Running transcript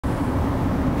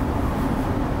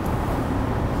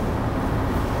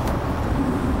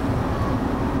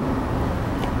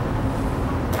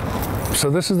So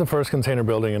this is the first container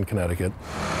building in Connecticut.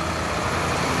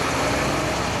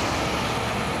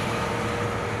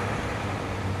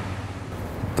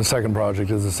 The second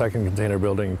project is the second container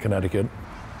building in Connecticut.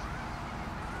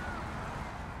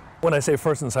 When I say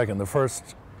first and second, the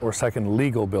first or second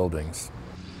legal buildings.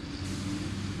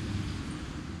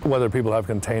 Whether people have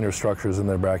container structures in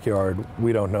their backyard,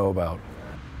 we don't know about.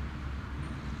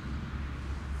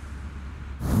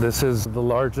 This is the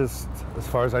largest, as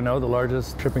far as I know, the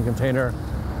largest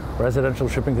residential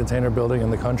shipping container building in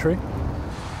the country.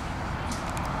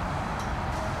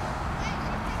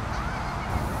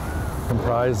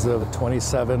 Comprised of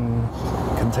 27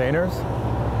 containers,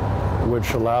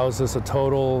 which allows us a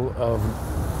total of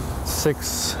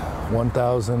 6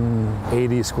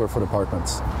 1,080 square foot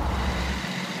apartments.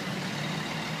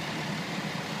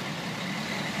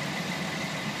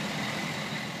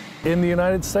 In the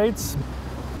United States,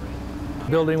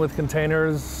 building with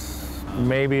containers,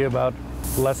 maybe about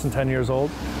less than 10 years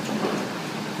old.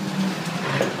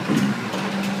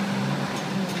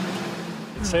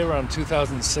 I'd say around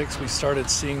 2006, we started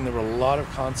seeing there were a lot of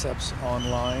concepts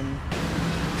online.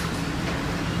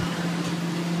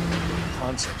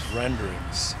 Concepts,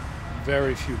 renderings,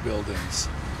 very few buildings.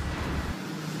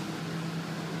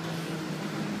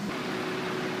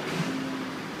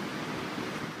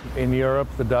 In Europe,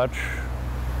 the Dutch,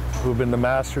 who've been the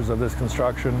masters of this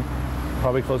construction,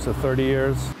 probably close to 30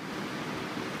 years.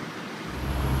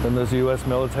 Then there's the US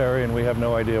military, and we have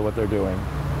no idea what they're doing.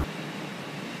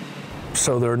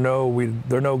 So there are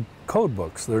no code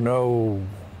books. I don't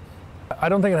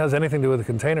think it has anything to do with the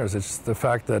containers. It's the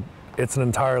fact that it's an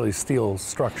entirely steel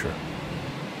structure.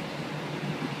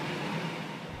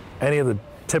 Any of the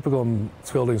typical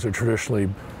buildings are traditionally,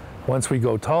 once we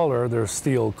go taller, they're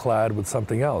steel clad with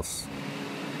something else.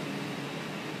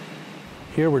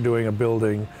 Here we're doing a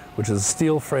building which is a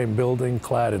steel frame building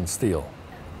clad in steel,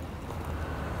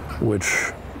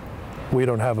 which we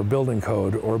don't have a building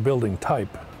code or a building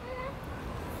type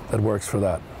that works for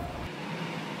that.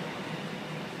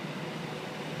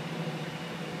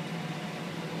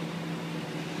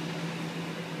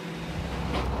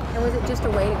 And was it just a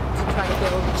way to try to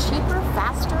build cheaper,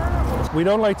 faster? We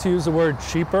don't like to use the word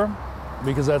cheaper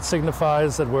because that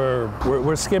signifies that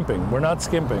we're skimping. We're not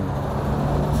skimping.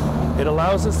 It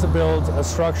allows us to build a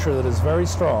structure that is very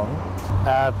strong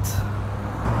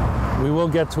we will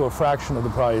get to a fraction of the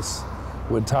price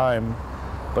with time,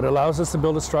 but it allows us to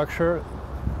build a structure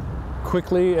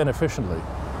quickly and efficiently.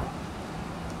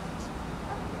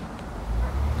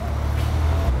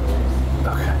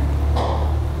 Okay.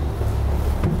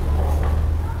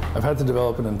 I've had to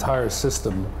develop an entire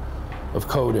system of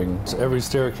coding. So every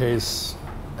staircase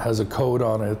has a code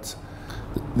on it.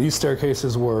 These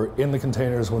staircases were in the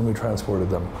containers when we transported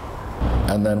them,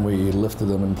 and then we lifted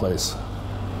them in place.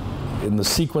 In the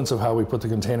sequence of how we put the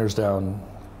containers down,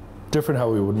 different how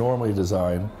we would normally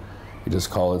design, you just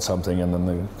call it something and then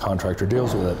the contractor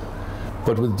deals with it.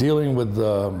 But with dealing with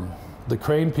the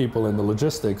crane people and the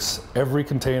logistics, every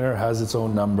container has its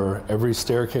own number, every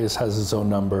staircase has its own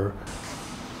number.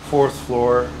 4th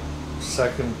floor,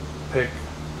 2nd pick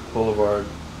boulevard,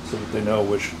 so that they know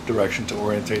which direction to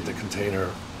orientate the container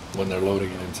when they're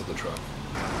loading it into the truck.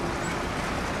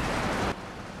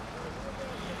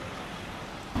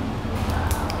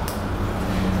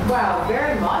 Wow,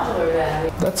 very modular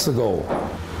then. That's the goal.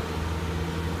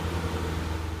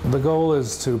 The goal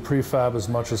is to prefab as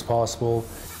much as possible.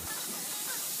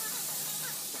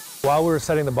 While we're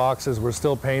setting the boxes, we're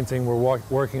still painting, we're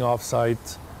working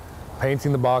off-site,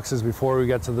 painting the boxes before we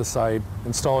get to the site,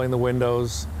 installing the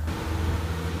windows.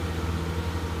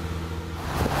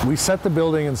 We set the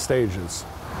building in stages.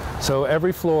 So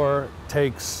every floor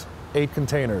takes 8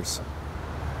 containers.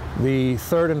 The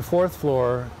 3rd and 4th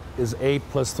floor is 8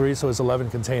 plus 3, so it's 11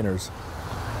 containers.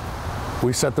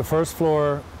 We set the 1st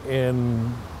floor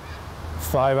in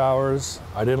 5 hours.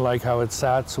 I didn't like how it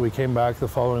sat, so we came back the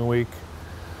following week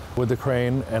with the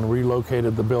crane and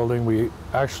relocated the building. We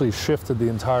actually shifted the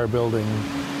entire building,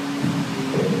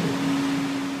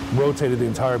 rotated the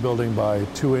entire building by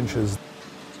 2 inches.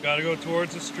 It's got to go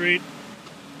towards the street.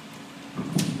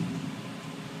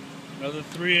 Another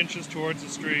 3 inches towards the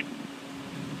street.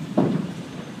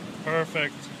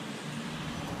 Perfect.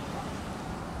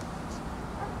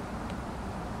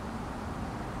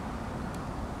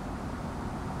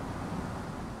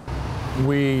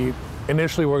 We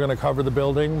initially were going to cover the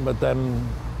building, but then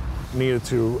needed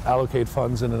to allocate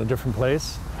funds in a different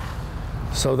place.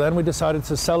 So then we decided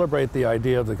to celebrate the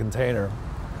idea of the container.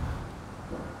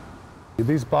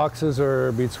 These boxes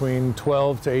are between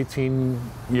 12 to 18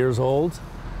 years old.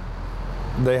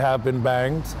 They have been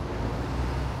banged.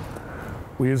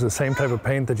 We use the same type of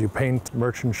paint that you paint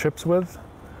merchant ships with.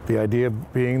 The idea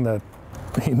being that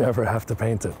you never have to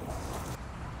paint it.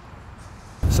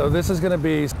 So this is going to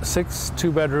be 6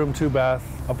 2-bedroom,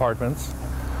 2-bath apartments.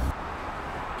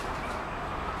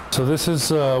 So this is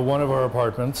one of our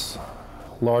apartments.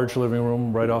 Large living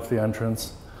room right off the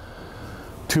entrance.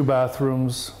 2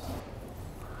 bathrooms,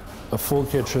 a full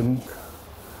kitchen.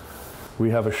 We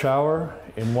have a shower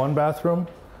in 1 bathroom.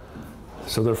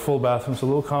 So they're full bathrooms, a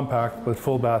little compact, but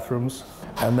full bathrooms.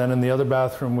 And then in the other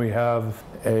bathroom, we have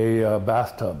a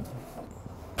bathtub.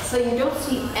 So you don't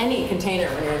see any container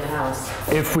when you're in the house?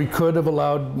 If we could have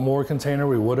allowed more container,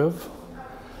 we would have.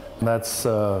 And that's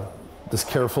this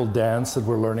careful dance that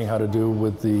we're learning how to do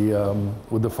with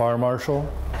the fire marshal.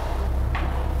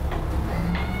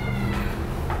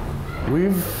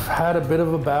 We've had a bit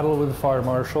of a battle with the fire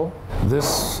marshal.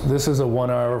 This is a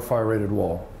 1-hour fire-rated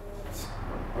wall.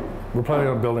 We're planning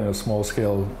on building a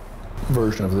small-scale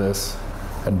version of this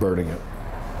and burning it.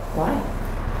 Why?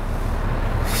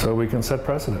 So we can set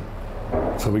precedent.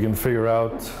 So we can figure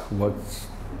out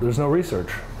there's no research.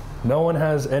 No one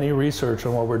has any research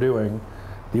on what we're doing.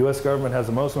 The US government has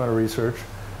the most amount of research,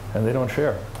 and they don't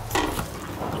share.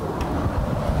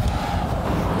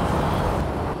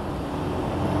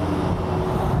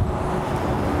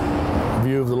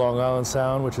 View of the Long Island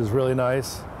Sound, which is really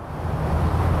nice.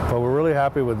 But we're really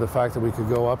happy with the fact that we could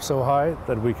go up so high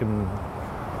that we can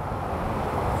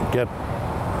get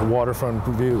waterfront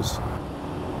views.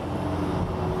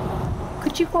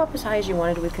 Could you go up as high as you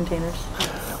wanted with containers?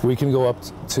 We can go up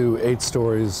to 8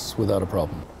 stories without a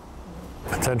problem,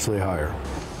 potentially higher.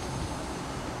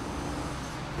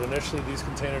 Initially, these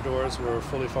container doors were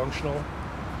fully functional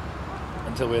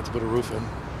until we had to put a roof in.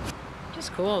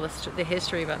 Just cool, the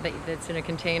history about that's in a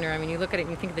container. I mean, you look at it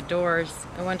and you think of the doors,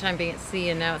 at one time being at sea,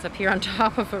 and now it's up here on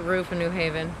top of a roof in New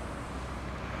Haven.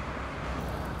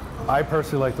 I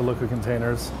personally like the look of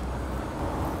containers,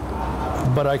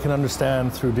 but I can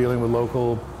understand through dealing with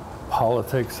local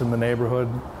politics in the neighborhood.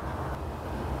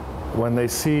 When they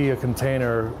see a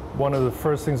container, one of the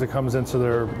first things that comes into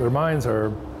their minds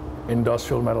are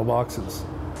industrial metal boxes.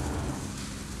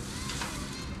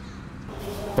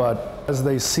 But as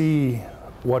they see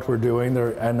what we're doing,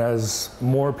 and as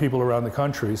more people around the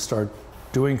country start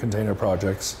doing container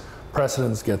projects,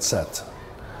 precedents get set.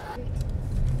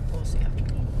 We'll see after.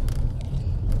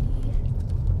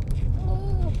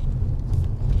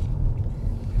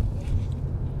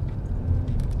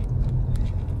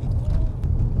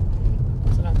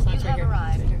 So no, it's not right here.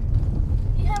 arrived.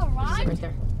 You have arrived? Right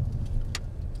there.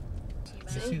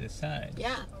 I see the sign.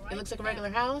 Yeah, it looks like a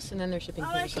regular house, and then there's shipping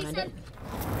containers behind it.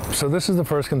 So this is the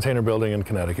first container building in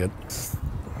Connecticut.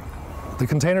 The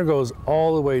container goes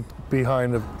all the way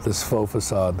behind this faux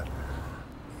facade.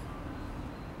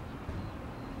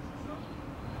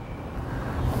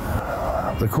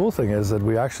 The cool thing is that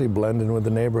we actually blend in with the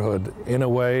neighborhood in a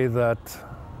way that,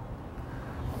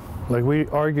 like, we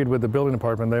argued with the building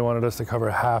department, they wanted us to cover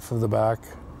half of the back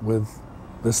with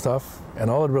this stuff, and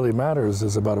all it really matters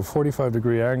is about a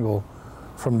 45-degree angle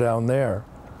from down there.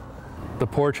 The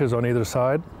porches on either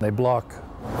side, they block.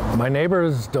 My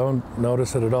neighbors don't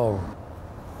notice it at all.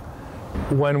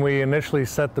 When we initially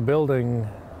set the building,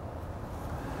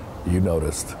 you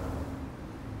noticed.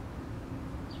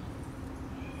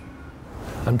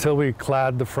 Until we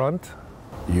clad the front,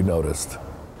 you noticed.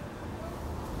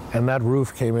 And that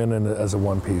roof came in as a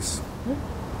one piece.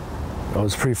 It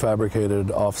was prefabricated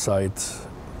off-site,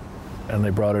 and they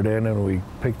brought it in and we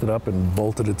picked it up and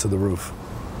bolted it to the roof.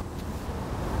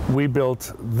 We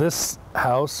built this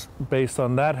house based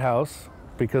on that house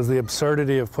because the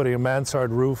absurdity of putting a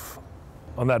mansard roof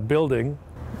on that building,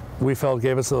 we felt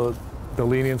gave us the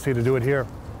leniency to do it here.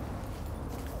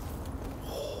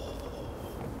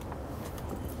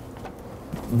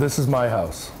 This is my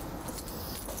house.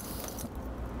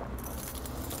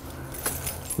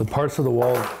 The parts of the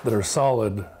wall that are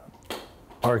solid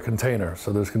are container.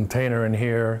 So there's container in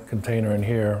here, container in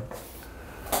here,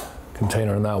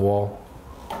 container in that wall.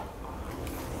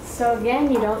 So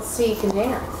again, you don't see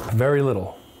containers. Very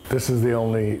little. This is the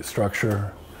only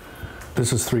structure.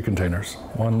 This is 3 containers,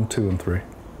 1, 2, and 3.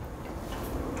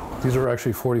 These are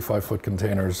actually 45-foot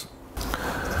containers.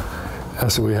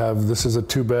 So we have, this is a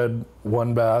 2-bed,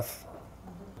 1-bath.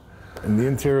 In the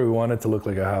interior, we want it to look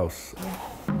like a house.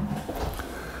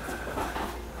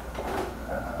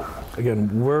 Again,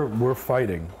 we're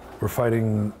fighting. We're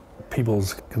fighting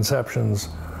people's conceptions.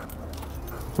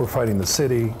 We're fighting the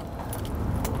city.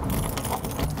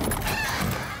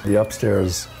 The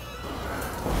upstairs,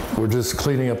 we're just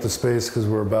cleaning up the space because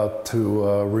we're about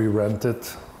to re-rent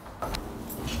it.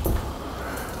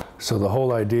 So the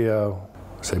whole idea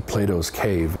say, Plato's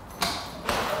cave.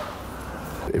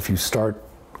 If you start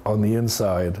on the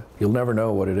inside, you'll never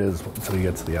know what it is until you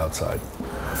get to the outside.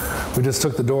 We just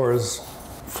took the doors,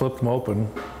 flipped them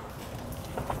open.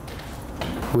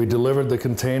 We delivered the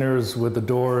containers with the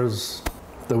doors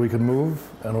that we could move,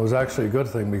 and it was actually a good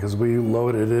thing because we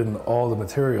loaded in all the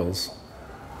materials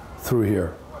through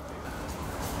here.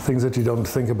 Things that you don't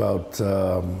think about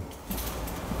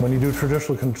when you do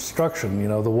traditional construction, you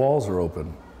know, the walls are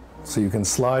open. So you can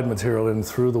slide material in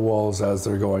through the walls as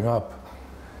they're going up.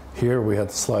 Here we had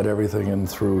to slide everything in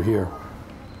through here.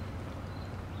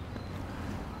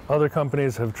 Other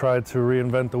companies have tried to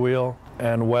reinvent the wheel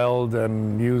and weld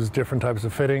and use different types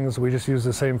of fittings. We just use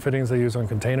the same fittings they use on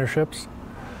container ships.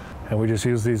 And we just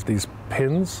use these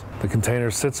pins. The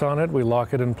container sits on it, we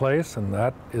lock it in place, and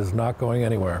that is not going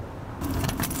anywhere.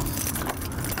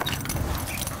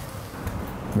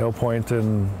 No point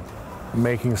in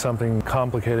making something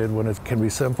complicated when it can be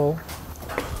simple.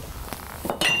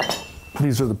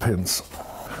 These are the pins.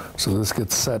 So this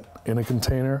gets set in a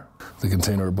container. The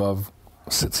container above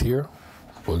sits here,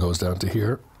 well, it goes down to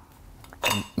here,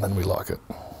 and then we lock it.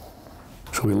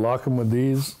 So we lock them with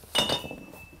these,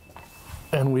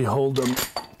 and we hold them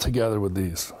together with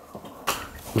these,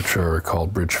 which are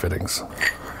called bridge fittings. So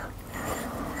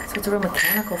it's a real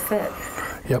mechanical fit.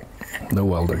 Yep, no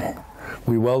welding.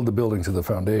 We weld the building to the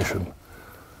foundation.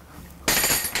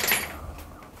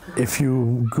 If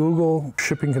you Google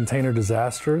shipping container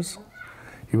disasters,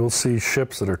 you will see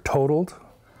ships that are totaled,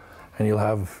 and you'll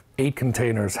have 8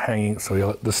 containers hanging.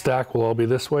 So the stack will all be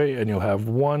this way, and you'll have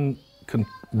one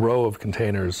row of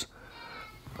containers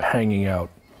hanging out.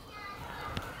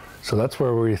 So that's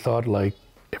where we thought, like,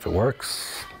 if it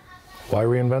works, why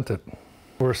reinvent it?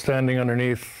 We're standing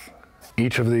underneath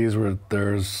each of these where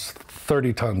there's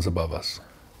 30 tons above us.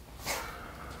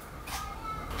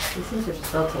 These things are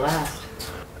just built to last.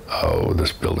 Oh,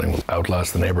 this building will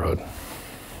outlast the neighborhood.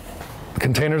 The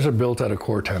containers are built out of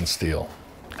cor-ten steel.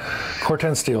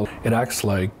 Cor-ten steel, it acts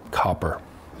like copper,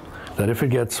 that if it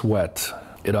gets wet,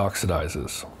 it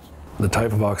oxidizes. The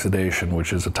type of oxidation,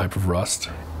 which is a type of rust,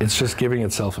 it's just giving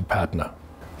itself a patina.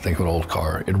 Think of an old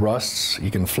car. It rusts,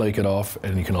 you can flake it off,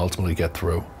 and you can ultimately get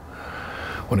through.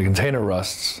 When a container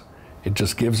rusts, it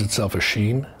just gives itself a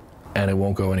sheen, and it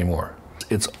won't go anymore.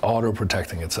 It's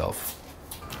auto-protecting itself.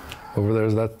 Over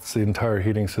there, that's the entire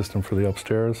heating system for the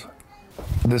upstairs.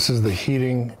 This is the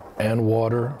heating and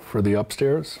water for the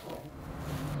upstairs.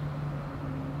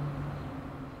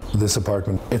 This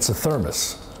apartment, it's a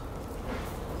thermos.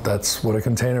 That's what a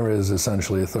container is,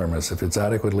 essentially a thermos. If it's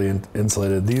adequately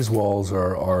insulated, these walls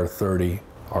are R30,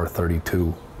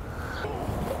 R32.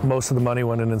 Most of the money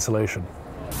went in insulation.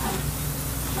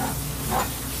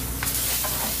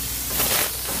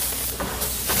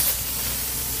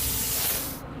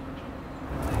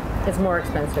 It's more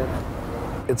expensive.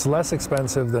 It's less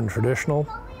expensive than traditional.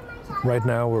 Right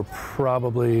now, we're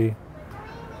probably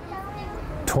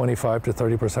 25 to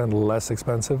 30% less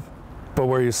expensive. But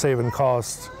where you save in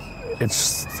cost,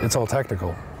 it's all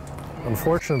technical.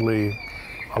 Unfortunately,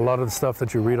 a lot of the stuff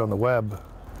that you read on the web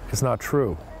is not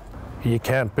true. You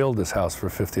can't build this house for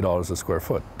 $50 a square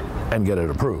foot and get it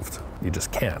approved. You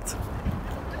just can't.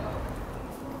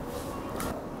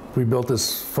 We built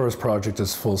this first project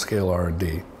as full-scale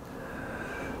R&D.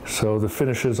 So the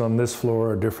finishes on this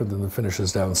floor are different than the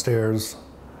finishes downstairs.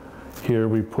 Here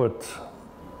we put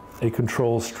a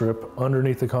control strip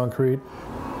underneath the concrete.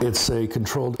 It's a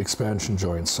controlled expansion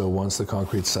joint, so once the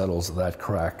concrete settles, that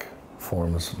crack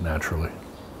forms naturally.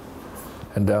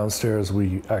 And downstairs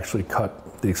we actually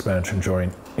cut the expansion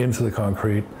joint into the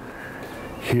concrete.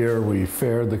 Here we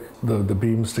faired the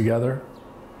beams together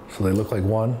so they look like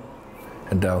one,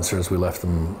 and downstairs we left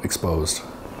them exposed.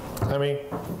 I mean,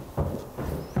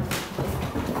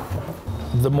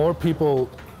 the more people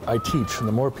I teach and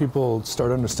the more people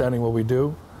start understanding what we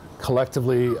do,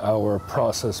 collectively our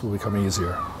process will become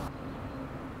easier.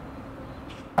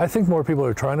 I think more people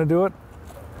are trying to do it.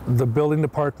 The building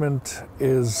department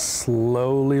is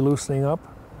slowly loosening up.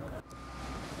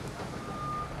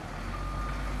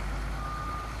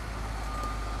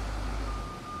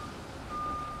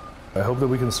 I hope that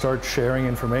we can start sharing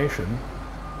information.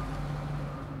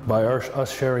 By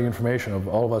us sharing information of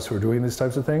all of us who are doing these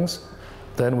types of things,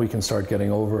 then we can start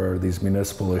getting over these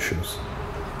municipal issues.